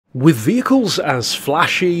With vehicles as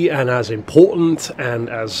flashy and as important and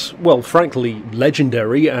as, well, frankly,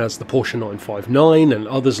 legendary as the Porsche 959 and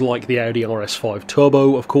others like the Audi RS5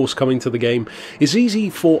 Turbo, of course, coming to the game, it's easy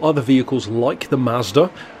for other vehicles like the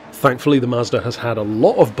Mazda. Thankfully, the Mazda has had a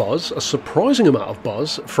lot of buzz, a surprising amount of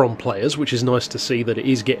buzz from players, which is nice to see that it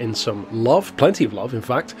is getting some love, plenty of love, in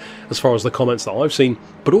fact, as far as the comments that I've seen,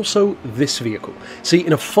 but also this vehicle. See,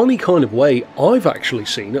 in a funny kind of way, I've actually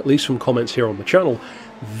seen, at least from comments here on the channel,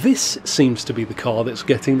 this seems to be the car that's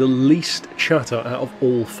getting the least chatter out of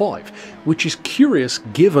all five, which is curious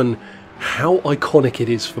given how iconic it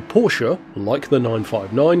is for Porsche, like the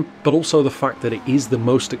 959, but also the fact that it is the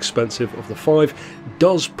most expensive of the five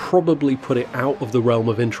does probably put it out of the realm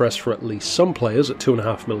of interest for at least some players at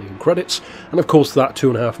 2.5 million credits, and of course that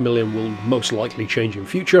 2.5 million will most likely change in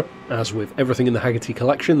future. As with everything in the Haggerty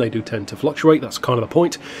collection, they do tend to fluctuate, that's kind of the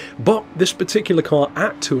point. But this particular car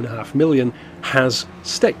at 2.5 million has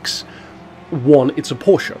stakes. One, it's a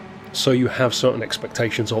Porsche, so you have certain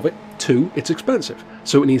expectations of it. Two, it's expensive,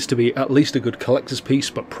 so it needs to be at least a good collector's piece,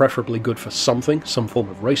 but preferably good for something, some form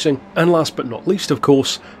of racing. And last but not least, of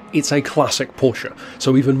course, it's a classic Porsche,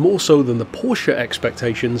 so even more so than the Porsche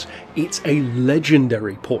expectations, it's a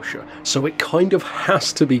legendary Porsche, so it kind of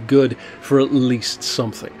has to be good for at least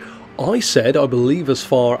something. I said, I believe as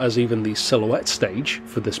far as even the silhouette stage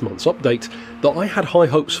for this month's update, that I had high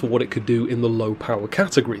hopes for what it could do in the low power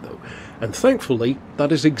category though, and thankfully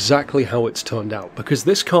that is exactly how it's turned out, because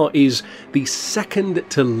this car is the second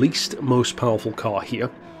to least most powerful car here,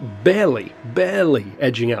 barely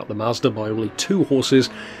edging out the Mazda by only 2 horses,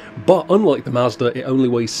 but unlike the Mazda, it only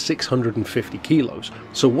weighs 650 kilos,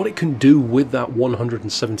 so what it can do with that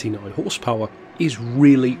 179 horsepower is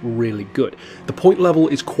really good. The point level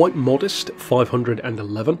is quite modest,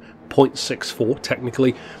 511.64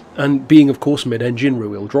 technically, and being of course mid-engine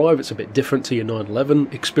rear-wheel drive, it's a bit different to your 911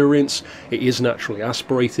 experience. It is naturally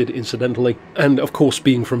aspirated, incidentally, and of course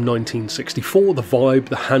being from 1964, the vibe,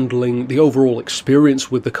 the handling, the overall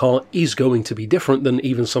experience with the car is going to be different than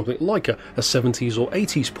even something like a 70s or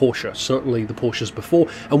 80s Porsche, certainly the Porsches before,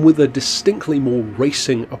 and with a distinctly more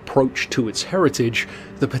racing approach to its heritage,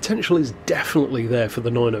 the potential is definitely there for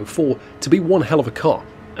the 904 to be one hell of a car.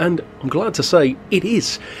 And I'm glad to say it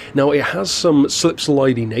is. Now, it has some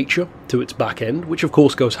slip-slidey nature to its back end, which of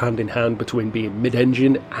course goes hand in hand between being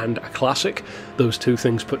mid-engine and a classic. Those two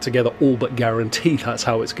things put together all but guarantee that's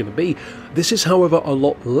how it's going to be. This is, however, a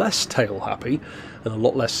lot less tail-happy and a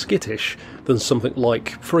lot less skittish than something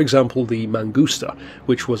like, for example, the Mangusta,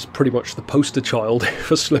 which was pretty much the poster child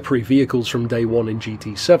for slippery vehicles from day one in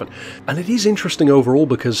GT7. And it is interesting overall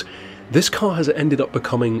because this car has ended up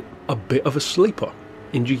becoming a bit of a sleeper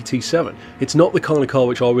in GT7. It's not the kind of car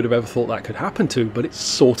which I would have ever thought that could happen to, but it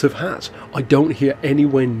sort of has. I don't hear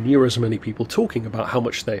anywhere near as many people talking about how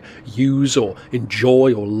much they use or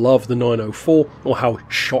enjoy or love the 904 or how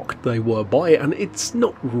shocked they were by it, and it's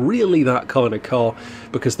not really that kind of car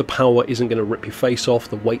because the power isn't going to rip your face off,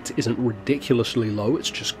 the weight isn't ridiculously low,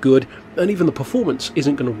 it's just good, and even the performance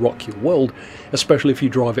isn't going to rock your world, especially if you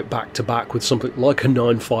drive it back to back with something like a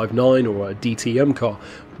 959 or a DTM car.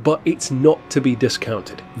 But it's not to be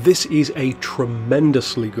discounted. This is a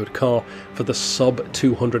tremendously good car for the sub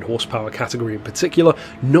 200 horsepower category in particular.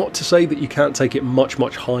 Not to say that you can't take it much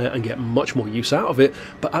higher and get much more use out of it,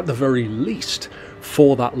 but at the very least,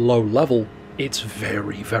 for that low level, it's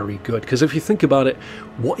very good. Because if you think about it,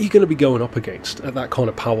 what are you going to be going up against at that kind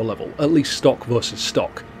of power level, at least stock versus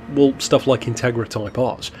stock? Well, stuff like Integra Type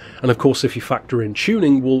Rs. And of course, if you factor in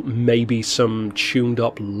tuning, well, maybe some tuned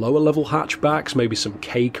up lower level hatchbacks, maybe some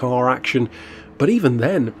K-car action. But even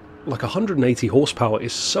then, like 180 horsepower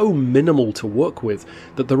is so minimal to work with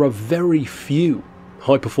that there are very few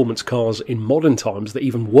high performance cars in modern times that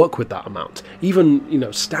even work with that amount. Even, you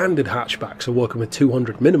know, standard hatchbacks are working with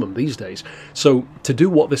 200 minimum these days. So to do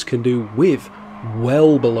what this can do with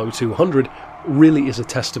well below 200 really is a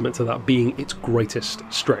testament to that being its greatest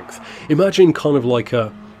strength. Imagine kind of like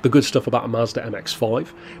the good stuff about a Mazda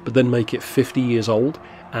MX-5, but then make it 50 years old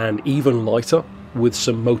and even lighter with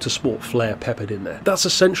some motorsport flair peppered in there. That's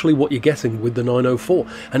essentially what you're getting with the 904,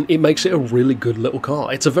 and it makes it a really good little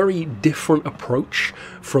car. It's a very different approach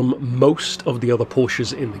from most of the other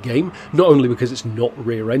Porsches in the game, not only because it's not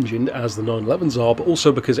rear-engined as the 911s are, but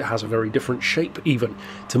also because it has a very different shape even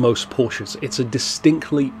to most Porsches. It's a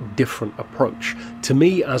distinctly different approach. To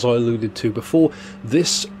me, as I alluded to before,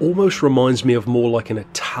 this almost reminds me of more like an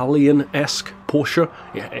Italian-esque Porsche.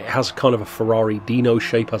 It has kind of a Ferrari Dino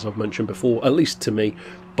shape, as I've mentioned before, at least to me.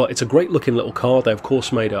 But it's a great looking little car. They of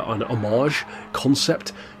course made an homage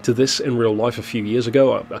concept to this in real life a few years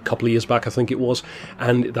ago, a couple of years back I think it was,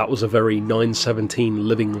 and that was a very 917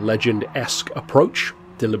 Living Legend-esque approach,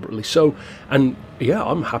 deliberately so, and yeah,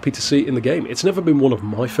 I'm happy to see it in the game. It's never been one of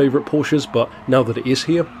my favourite Porsches, but now that it is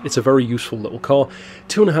here, it's a very useful little car.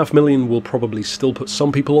 2.5 million will probably still put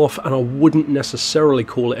some people off, and I wouldn't necessarily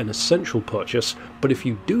call it an essential purchase, but if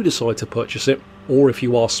you do decide to purchase it, or if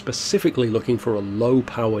you are specifically looking for a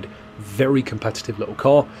low-powered, very competitive little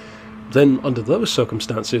car, then under those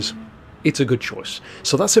circumstances, it's a good choice.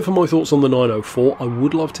 So that's it for my thoughts on the 904. I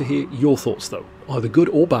would love to hear your thoughts though, either good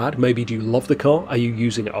or bad. Maybe do you love the car? Are you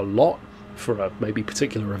using it a lot for a maybe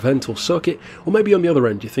particular event or circuit? Or maybe on the other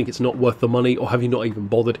end, you think it's not worth the money, or have you not even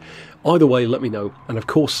bothered? Either way, let me know. And of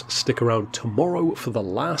course, stick around tomorrow for the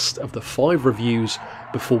last of the 5 reviews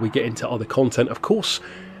before we get into other content, of course.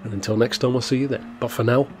 And until next time, I'll see you then. But for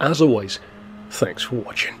now, as always, thanks for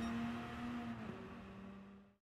watching.